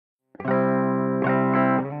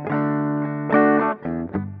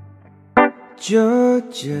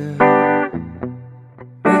Georgia,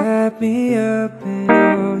 wrap me up in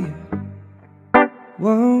all you,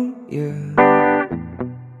 won't you?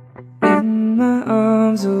 In my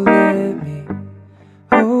arms, oh let me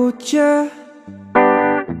hold ya.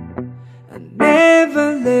 I'll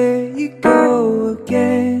never let you go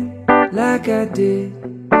again like I did.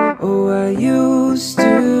 Oh, I used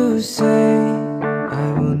to say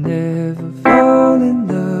I will never fall in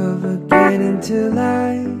love again until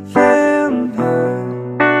I found her.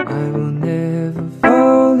 I will never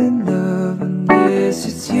fall in love unless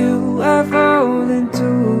it's you I fall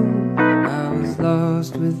into. I was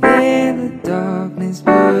lost within the darkness,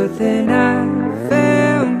 but then I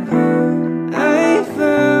found her. I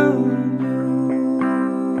found you.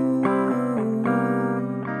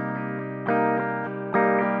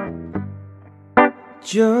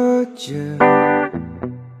 Georgia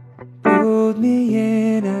pulled me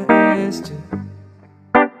in, I asked to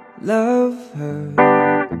love her.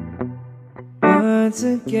 Once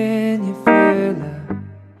again you feel I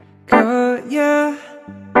caught ya.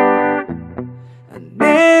 I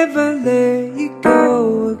never let you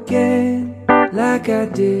go again like I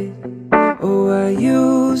did. Oh, I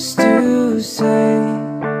used to say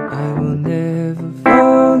I will never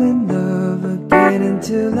fall in love again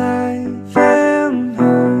until I found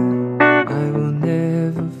her. I will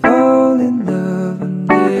never fall in love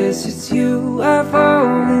unless it's you I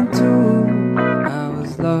fall into. I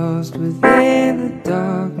was lost within the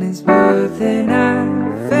darkness, but then I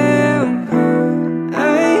found her.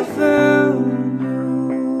 I found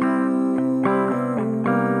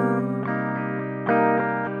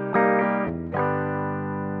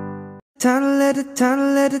Time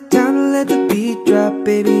to let the beat drop,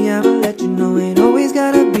 baby, I'ma let you know. Ain't always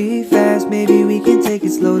gotta be fast, maybe we can take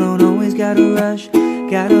it slow. Don't always gotta rush,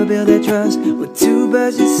 gotta build that trust. With two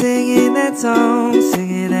birds just singing that song,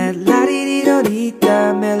 singing that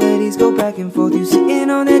la-dee-dee-do-dee-da. Melodies go back and forth, you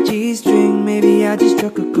sitting on that G-string. Maybe I just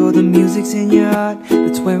struck a chord, the music's in your heart,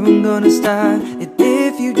 that's where I'm gonna start. And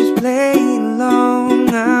if you just play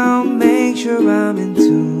along, I'll make sure I'm in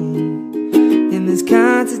tune. And this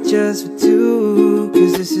concert just for two,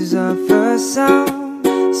 cause this is our first song.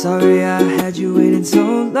 Sorry I had you waiting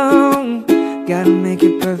so long. Gotta make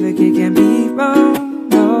it perfect, it can't be wrong,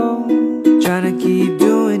 no. Tryna keep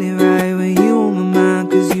doing it right when you on my mind,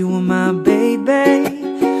 cause you are my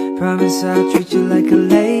baby. Promise I'll treat you like a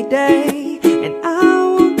lady, and I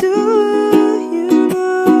won't do you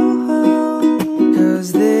no harm,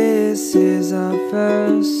 cause this is our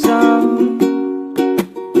first song.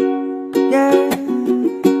 Yeah,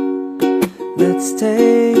 let's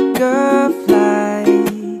take a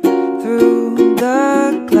flight through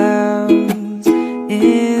the clouds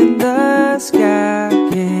in the sky.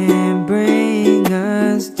 Can bring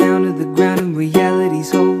us down to the ground in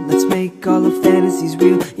reality's hole. Let's make all the fantasies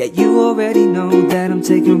real. Yeah, you already know that I'm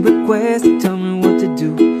taking requests. Tell me what to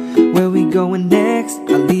do, where we going next,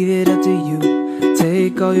 I'll leave it up to you.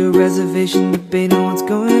 Take all your reservation, debate on what's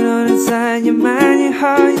going on inside your mind, your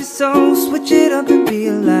heart, your soul. Switch it up and be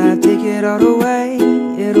alive, take it all the way.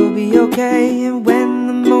 It'll be okay, and when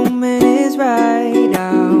the moment is right,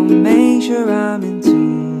 I'll make sure I'm in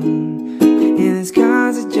tune. And this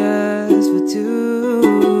concert just for two,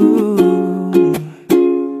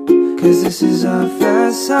 cause this is our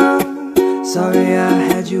first song. Sorry I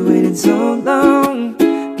had you waiting so long.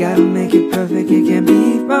 Gotta make it perfect, it can't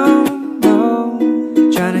be wrong, no.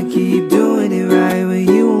 Tryna keep doing it right when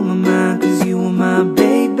you on my mind, cause you are my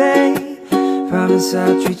baby. Promise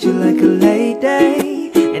I'll treat you like a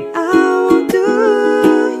lady, and I won't do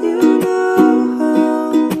you no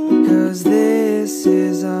harm, cause this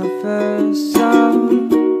is our first song.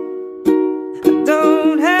 I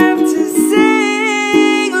don't have to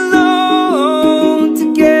sing alone,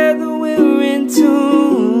 together we're in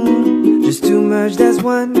tune. Just to merge, that's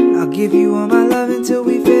one. I'll give you all my love until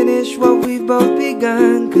we finish what we've both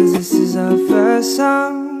begun, cause this is our first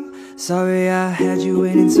song. Sorry I had you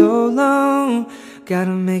waiting so long.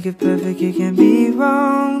 Gotta make it perfect, it can't be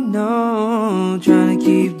wrong, no. Tryna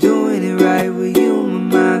keep doing it right with you on my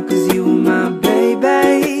mind, cause you are my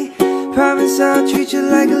baby. Promise I'll treat you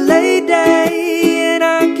like a lady, and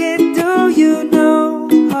I can't do you no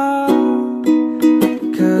harm,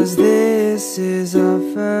 cause this is our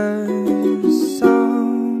first song.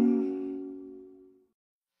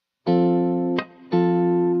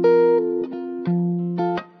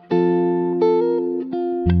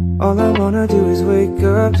 All I wanna do is wake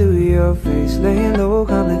up to your face, laying low,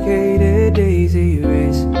 complicated days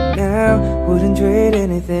erase. Now, wouldn't trade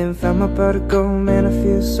anything, found my pot of gold, man, I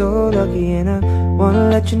feel so lucky. And I wanna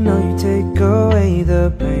let you know you take away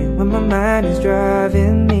the pain when my mind is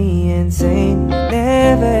driving me insane.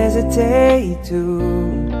 Never hesitate to,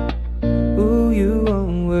 ooh, you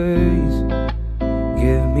always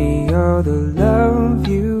give me all the love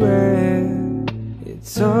you have.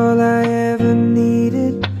 It's all I ever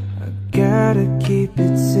needed, gotta keep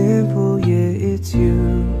it simple, yeah, it's you,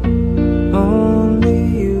 only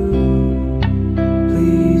you.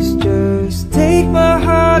 Please just take my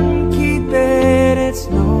heart and keep it. It's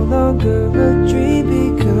no longer a dream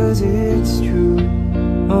because it's true.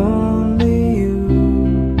 Only you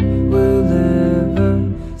will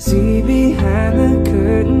ever see behind the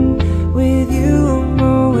curtain. With you I'm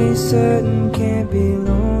always certain, can't be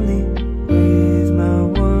lonely with my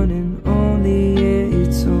one and only, yeah,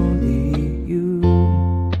 it's only you.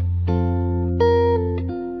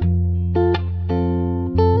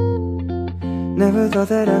 Never thought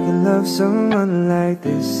that I could love someone like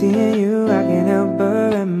this. Seeing you, I can't help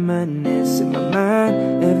but reminisce. In my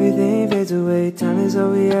mind, everything fades away. Time is all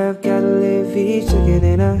we have, gotta live each second.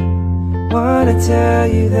 And I wanna tell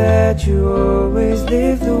you that you always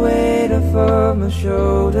lift the weight off of my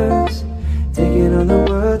shoulders, taking on the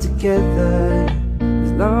world together.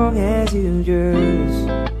 As long as you just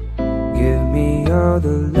give me all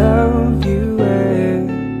the love you have,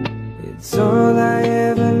 it's all I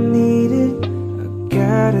ever needed.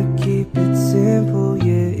 Gotta keep it simple,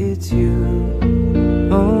 yeah, it's you,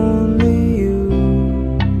 only you.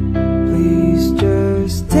 Please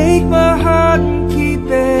just take my heart and keep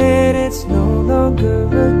it. It's no longer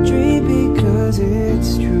a dream because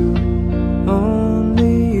it's true.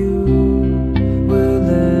 Only you will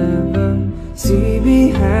ever see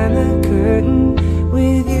behind the curtain.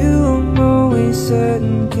 With you I'm always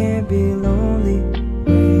certain, can't be lonely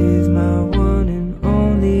with my one and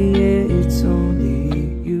only, yeah, it's only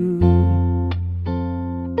you.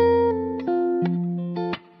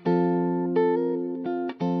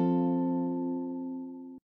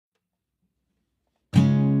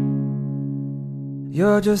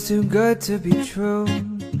 You're just too good to be true.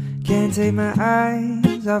 Can't take my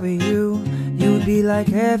eyes off of you. You'd be like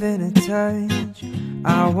heaven to touch.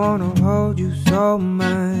 I wanna hold you so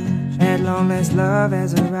much. At long last love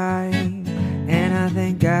has arrived, and I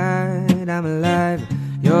thank God I'm alive.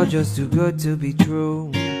 You're just too good to be true.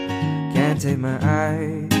 Can't take my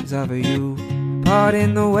eyes off of you.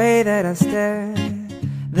 Pardon the way that I stare,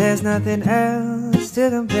 there's nothing else to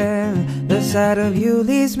compare. The sight of you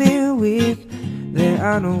leaves me weak. There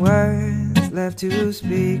are no words left to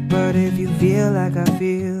speak. But if you feel like I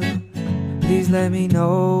feel, please let me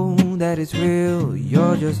know that it's real.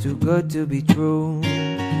 You're just too good to be true.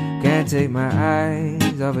 Can't take my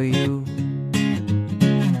eyes off of you.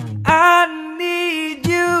 I need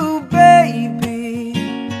you, baby,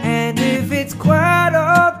 and if it's quite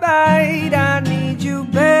alright, I need you,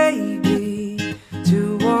 baby,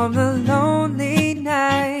 to warm the lonely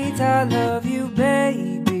nights. I love you,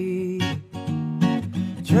 baby.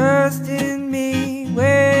 Trust in me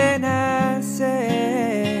when I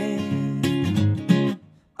say,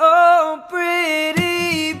 oh,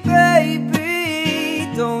 pretty baby,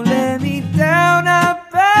 don't let me down, I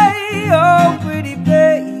pray. Oh, pretty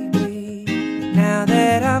baby, now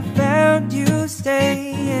that I found you,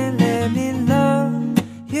 stay and let me love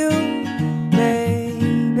you,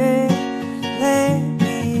 baby. Let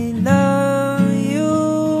me love you.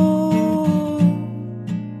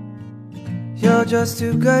 You're just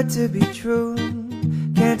too good to be true.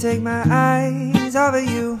 Can't take my eyes off of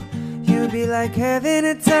you. You'd be like heaven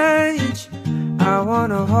to touch. I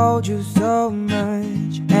wanna hold you so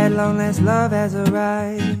much. At long last love has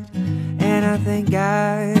arrived, and I thank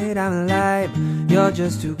God I'm alive. You're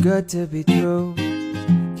just too good to be true.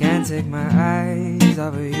 Can't take my eyes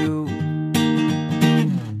off of you.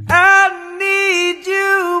 I need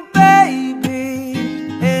you, baby,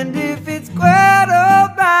 and if it's quite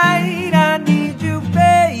alright, I need you,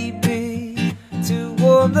 baby, to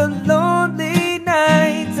warm the lonely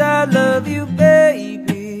nights. I love you,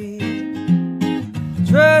 baby.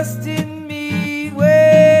 Trust in me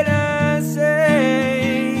when I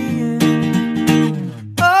say,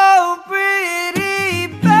 oh, pretty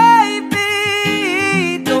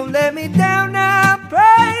baby, don't let me down, I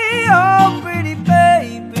pray.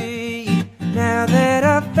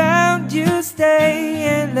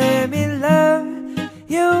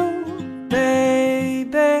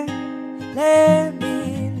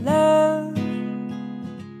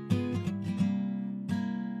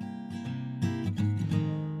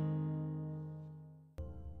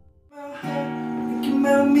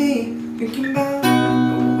 Thinking about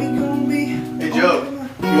what we gon' be. Hey Joe,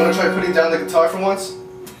 you wanna try putting down the guitar for once?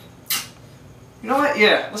 You know what?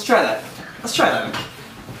 Yeah, let's try that. Let's try that.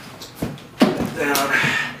 Down.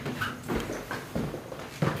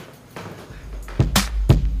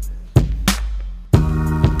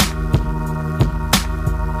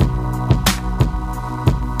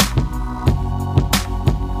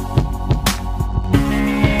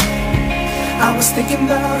 I was thinking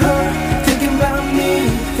about her, thinking about me,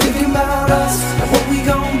 thinking about us, what we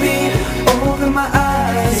gon' be. Open my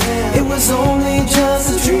eyes, it was only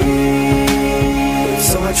just a dream.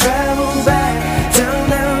 So I traveled back down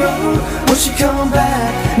that road. Will she come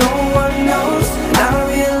back? No one knows. I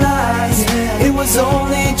realized it was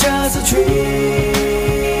only just a dream.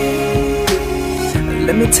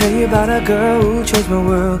 Let me tell you about a girl who changed my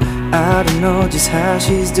world. I don't know just how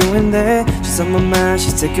she's doing there. She's on my mind,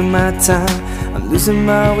 she's taking my time. I'm losing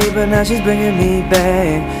my way, but now she's bringing me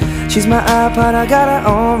back. She's my iPod, I got her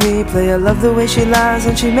on replay. I love the way she lies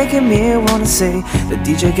and she making me wanna say the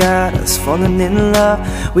DJ got us falling in love.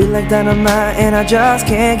 We like dynamite and I just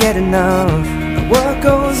can't get enough. What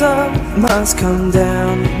goes up must come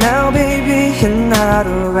down. Now baby, you're not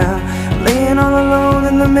around. I'm laying all alone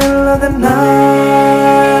in the middle of the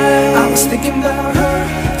night. I was thinking about her,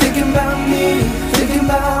 thinking about me, thinking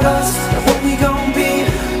about us, what we gon' be.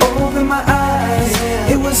 Open my eyes,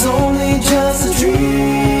 it was only just a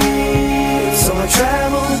dream. So I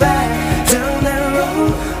traveled back down that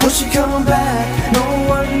road. Will she come back? No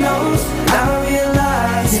one knows. I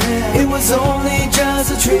realized it was only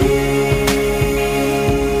just a dream.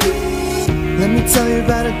 Let me tell you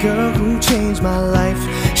about a girl who changed my life.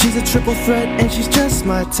 She's a triple threat and she's just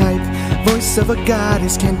my type. Voice of a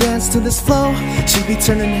goddess, can dance to this flow. She be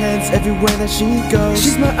turning heads everywhere that she goes.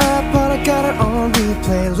 She's my iPod, I got her on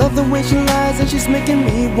replay. Love the way she lies and she's making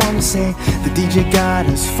me wanna say the DJ got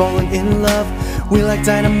us falling in love. We like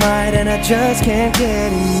dynamite and I just can't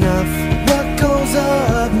get enough. What goes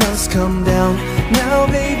up must come down. Now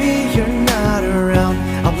baby, you're not around.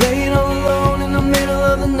 I'm laying all alone in the middle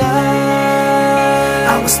of the night.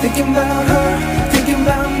 I was thinking about her, thinking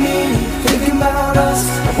about me, thinking about us,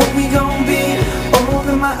 what we gon' be.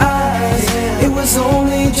 Open my eyes, it was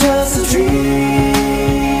only just a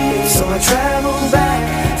dream. So I traveled back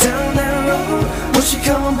down that road. Will she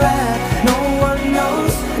come back? No one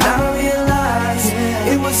knows. I realized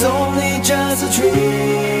it was only just a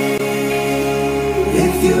dream.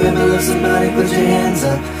 If you ever love somebody, put your hands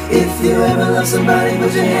up. If you ever love somebody,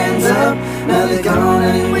 put your hands up. Now they're gone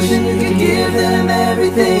and you're wishing you could give them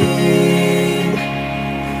everything.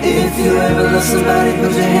 If you ever love somebody,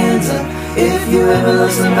 put your hands up. If you ever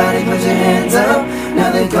love somebody, put your hands up.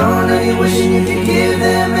 Now they're gone and you're wishing you could give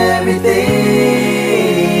them everything.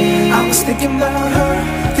 I was thinking about her,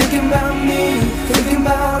 thinking about me, thinking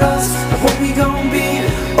about us, what we gon' be.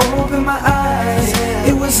 Open my eyes,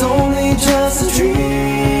 it was only just a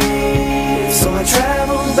dream. So I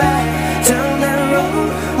traveled back down that road.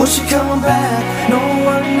 Will she come back? No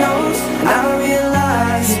one knows. I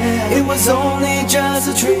realized it was only just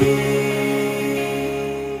a dream.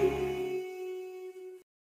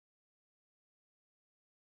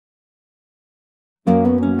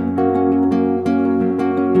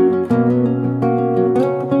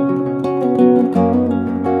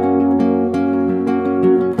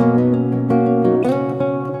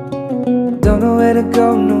 Don't know where to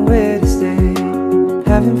go, nowhere to stay.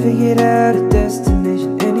 Haven't figured out a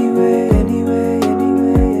destination. Anyway.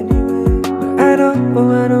 But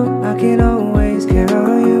I know I can always count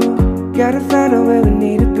on you. Gotta find out where we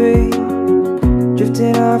need to be.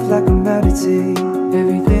 Drifting off like a melody sea.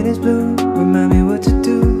 Everything is blue, remind me what to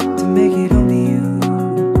do to make it only you.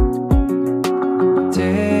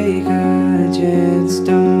 Take a chance,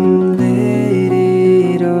 don't let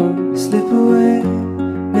it all slip away.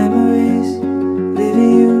 Memories,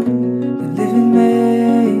 living you, and living me.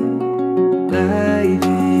 Life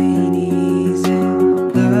ain't easy,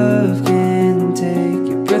 love can take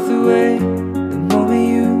your breath away. The moment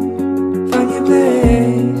you find your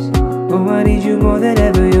place, oh I need you more than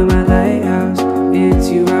ever, you're my lighthouse. It's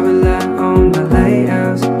you I rely on, my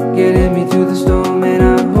lighthouse. Getting me through the storm and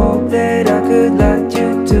I hope that I could light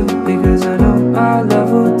you too. Because I know our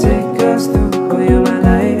love will take us through. Oh you're my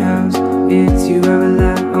lighthouse, it's you I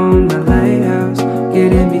rely on, my lighthouse.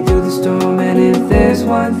 Getting me through the storm and if there's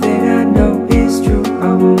one thing I know is true,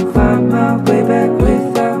 I won't find my way back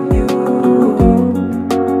without you.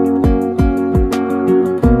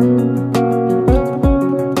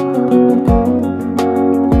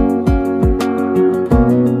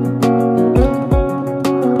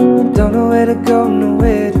 Don't know where to go,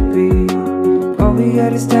 nowhere to be. All we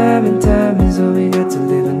got is time and time is all we got to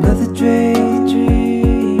live another dream.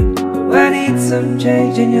 some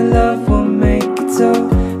change and your love will make it so,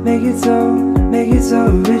 make it so, make it so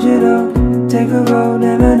original. Take a road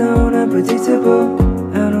never known, unpredictable.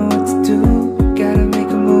 I don't know what to do, gotta make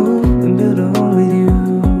a move and build a home with you.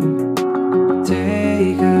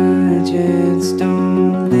 Take a chance,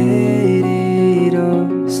 don't let it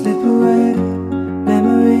all slip away.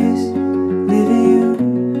 Memories, living you,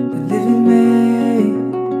 but living me.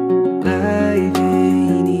 Life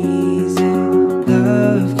ain't easy,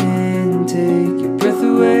 love can take your breath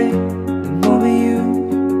away. The moment you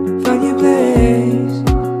find your place,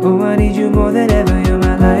 oh, I need you more than ever, you're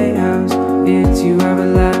my lighthouse. It's you I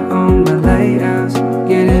rely on, my lighthouse,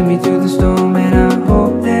 getting me through the storm. And I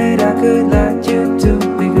hope that I could light you too,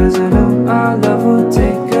 because I know our love will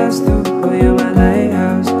take us through. Oh, you're my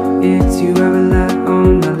lighthouse, it's you I rely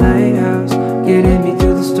on, my lighthouse, getting me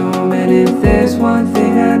through the storm. And if there's one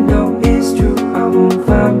thing I know is true, I won't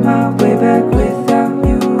find my way back without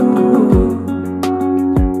you.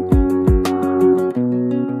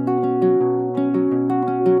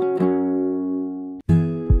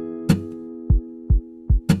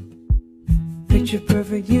 Picture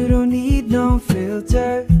perfect, you don't need no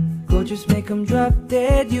filter. Gorgeous, make 'em drop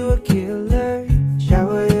dead, you a killer.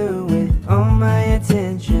 Shower you with all my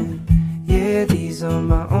attention. Yeah, these are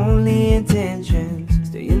my only intentions.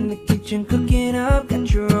 Stay in the kitchen cooking up,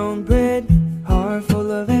 got your own bread. Heart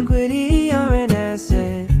full of equity, you're an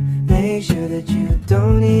asset. Make sure that you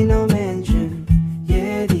don't need no mention.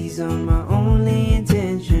 Yeah, these are my only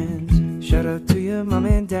intentions. Shout out to your mom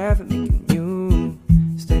and dad for making you.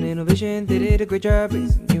 Standing ovation, they did a great job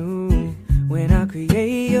raising you. When I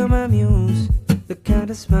create, you're my muse. The kind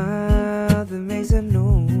of smile that makes the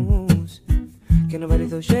news. Can nobody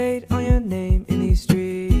throw shade on your name in these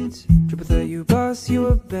streets? Triple threat, you boss, you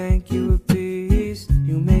a bank, you a beast.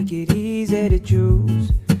 You make it easy to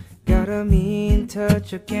choose. Got a mean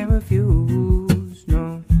touch I can't refuse,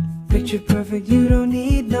 no. Picture perfect, you don't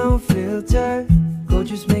need no filter.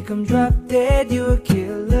 Gorgeous, make 'em drop dead, you a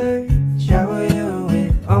killer. Shower you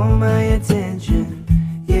with all my attention.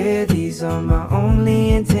 Yeah, these are my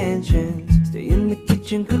only intentions. Stay in the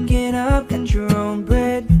kitchen cooking up, got your own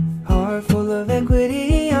bread. Heart full of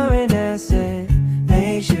equity, you're an asset.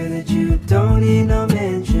 Make sure that you don't need no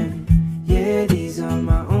mention. Yeah, these are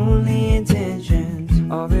my only intentions.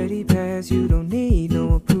 Already passed, you don't need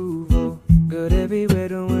no approval. Good everywhere,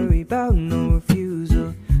 don't worry about no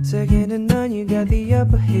refusal. Second to none, you got the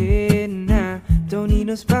upper hand now. Don't need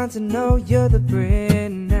no sponsor, no, you're the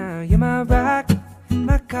brand now. You're my rock,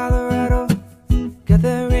 my Colorado. Got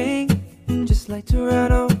the ring, just like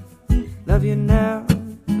Toronto. Love you now,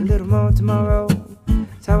 a little more tomorrow.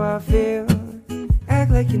 That's how I feel,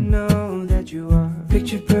 act like you know that you are.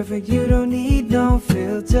 Picture perfect, you don't need no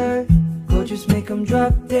filter. Gorgeous, make 'em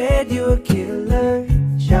drop dead, you a killer.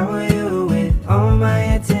 Shower you with all my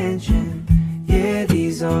attention. Yeah,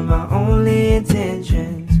 these are my only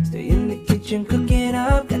intentions. Stay in the kitchen cooking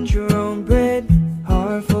up, got your own bread.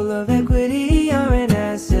 Heart full of equity, you're an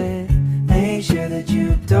asset. Make sure that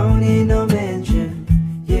you don't need no mention.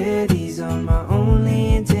 Yeah, these are my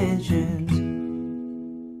only intentions.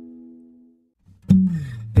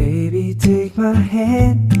 Baby, take my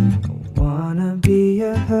hand, I wanna be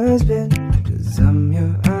your husband. 'Cause I'm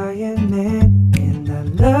your Iron Man, and I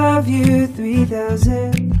love you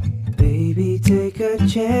 3000. Baby, take a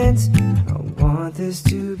chance, I want this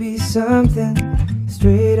to be something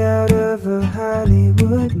straight out of a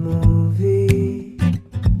Hollywood movie.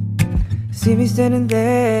 See me standing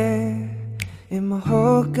there in my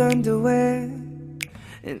Hulk underwear,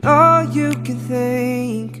 and all you can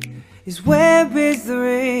think is where is the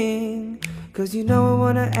ring? 'Cause you know I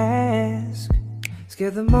wanna ask,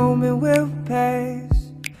 scared the moment will pass.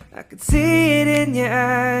 I could see it in your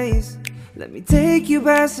eyes, let me take you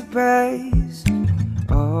by surprise.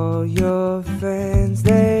 All your friends,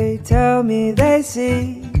 they tell me they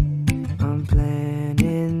see I'm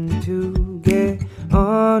planning to get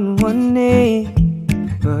on one knee,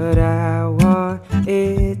 but I want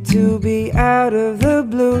it to be out of the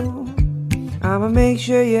blue. I'ma make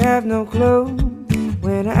sure you have no clue.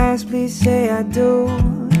 When I ask, please say I do.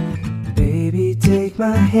 Baby, take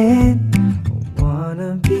my hand, I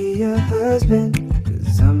wanna be your husband.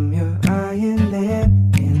 'Cause I'm your Iron Man,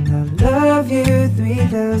 and I love you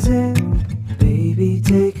 3000. Baby,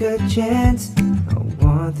 take a chance, I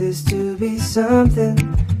want this to be something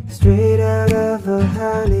straight out of a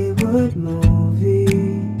Hollywood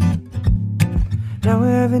movie. Now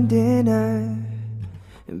we're having dinner,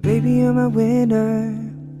 and baby, you're my winner.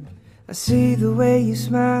 I see the way you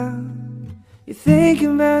smile, you're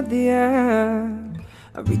thinking about the hour.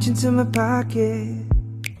 I reach into my pocket,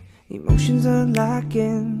 emotions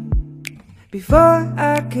unlocking. Before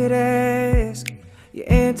I could ask, you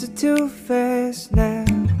answer too fast now.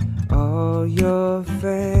 All your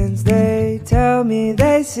friends, they tell me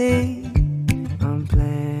they see I'm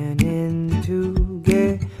planning to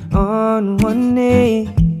get on one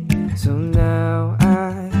knee. So now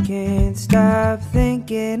I can't stop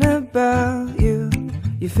thinking about you.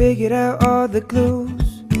 You figured out all the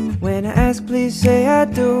clues. When I ask, please say I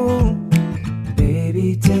do.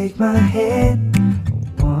 Baby, take my hand,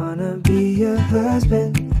 I wanna be your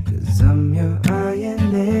husband, 'cause I'm your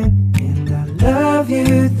Iron Man, and I love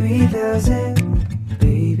you 3000.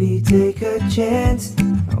 Baby, take a chance,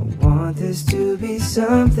 I want this to be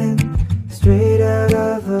something straight out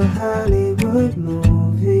of a Hollywood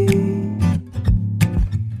movie.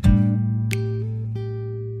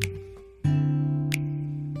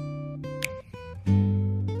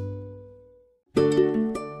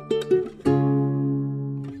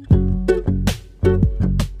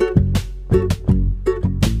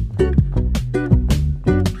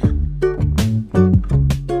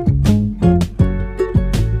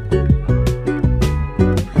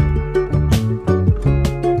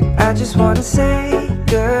 I just wanna say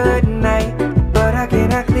good night, but I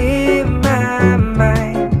cannot clear my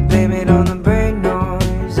mind. Blame it on the brain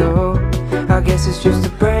noise, oh, I guess it's just a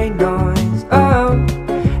brain noise, oh.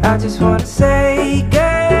 I just wanna say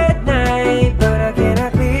good night, but I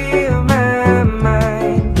cannot clear my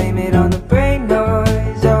mind. Blame it on the brain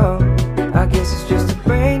noise, oh, I guess it's just a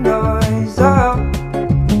brain noise, oh.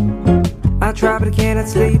 I try but I cannot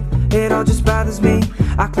sleep, it all just bothers me.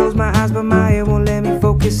 I close my eyes but my head won't let me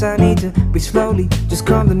focus. I need to breathe slowly, just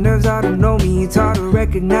calm the nerves, I don't know me. It's hard to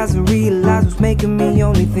recognize and realize what's making me.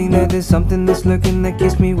 Only thing that there's something that's lurking that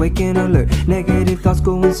keeps me waking alert. Negative thoughts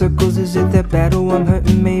go in circles as if that battle I'm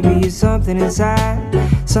hurting. Maybe it's something inside,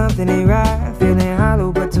 something ain't right. Feeling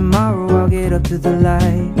hollow but tomorrow I'll get up to the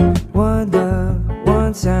light. One love,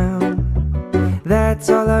 one sound, that's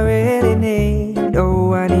all I really need.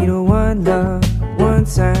 Oh, I need a one love, one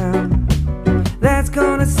sound that's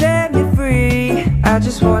gonna set me free. I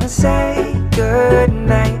just wanna say good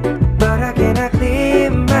night, but I cannot clear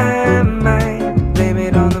my mind. Blame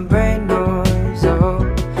it on the brain noise, oh,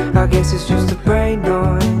 I guess it's just a brain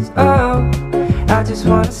noise, oh. I just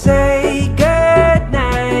wanna say good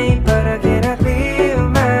night, but I cannot clear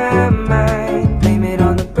my mind. Blame it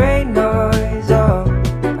on the brain noise, oh,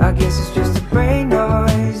 I guess it's just a brain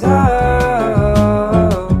noise, oh.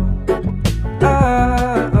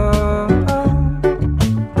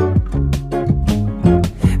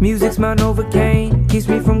 Music's my Novocaine, keeps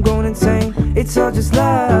me from going insane. It's all just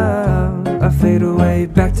love, I fade away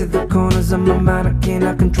back to the corners of my mind. I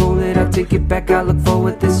cannot control it, I take it back. I look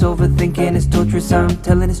forward, this overthinking is torturous. I'm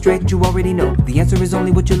telling it straight, you already know. The answer is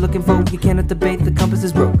only what you're looking for. You cannot debate, the compass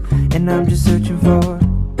is broke, and I'm just searching for.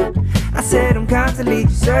 I said I'm constantly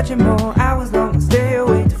just searching more hours long, and stay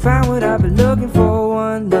awake to find what I've been looking for.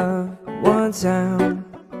 One love, one sound,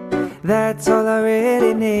 that's all I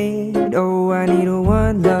really need. Oh, I need a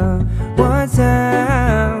one love, one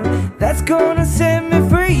sound that's gonna set me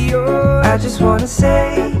free. Oh, I just wanna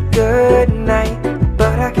say good night,